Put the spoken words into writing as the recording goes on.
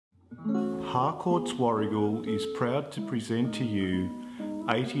Harcourts Warragul is proud to present to you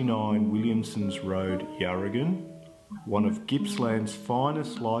 89 Williamsons Rd, Yarragon, one of Gippsland's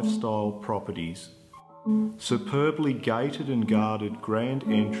finest lifestyle properties. Superbly gated and guarded grand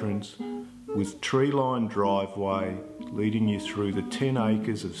entrance with tree-lined driveway leading you through the 10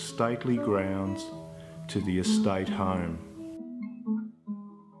 acres of stately grounds to the estate home.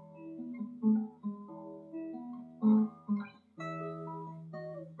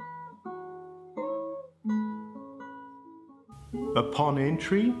 Upon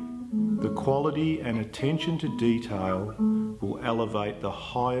entry, the quality and attention to detail will elevate the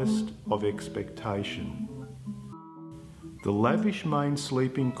highest of expectation. The lavish main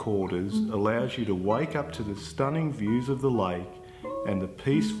sleeping quarters allows you to wake up to the stunning views of the lake and the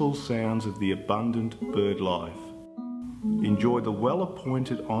peaceful sounds of the abundant bird life. Enjoy the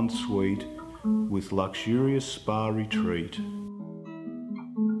well-appointed ensuite with luxurious spa retreat.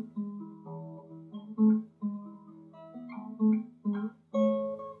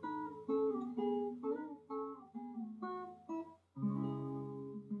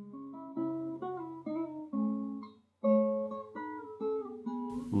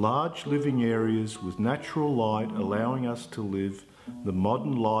 Large living areas with natural light allowing us to live the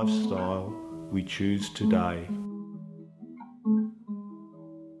modern lifestyle we choose today.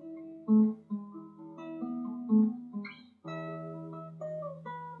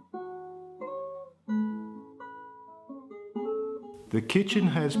 The kitchen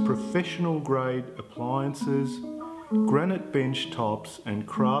has professional grade appliances, granite bench tops and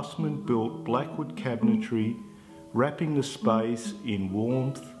craftsman built blackwood cabinetry, wrapping the space in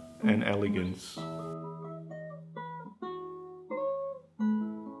warmth and elegance.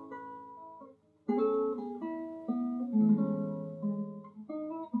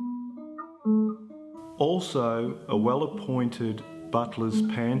 Also, a well-appointed butler's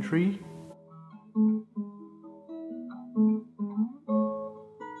pantry,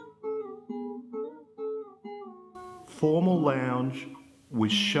 formal lounge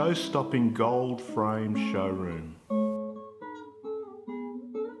with show-stopping gold-framed showroom.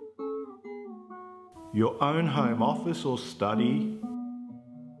 Your own home office or study.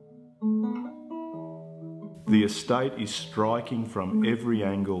 The estate is striking from every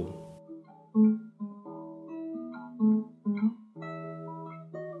angle.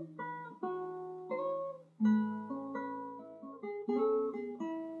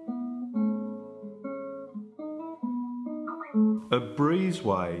 A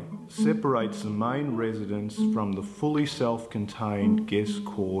breezeway separates the main residence from the fully self-contained guest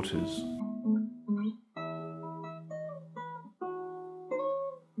quarters.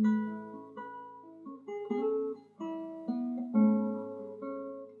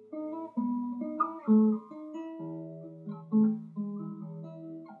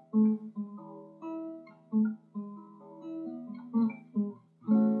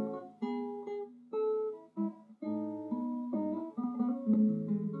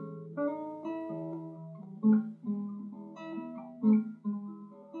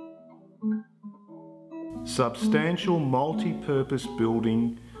 Substantial multi-purpose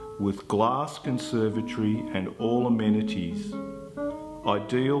building with glass conservatory and all amenities,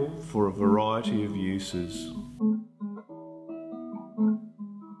 ideal for a variety of uses.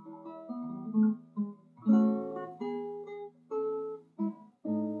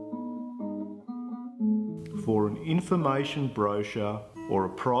 For an information brochure or a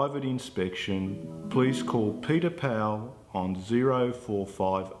private inspection, please call Peter Powell on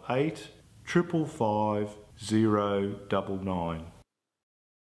 0458 555 099.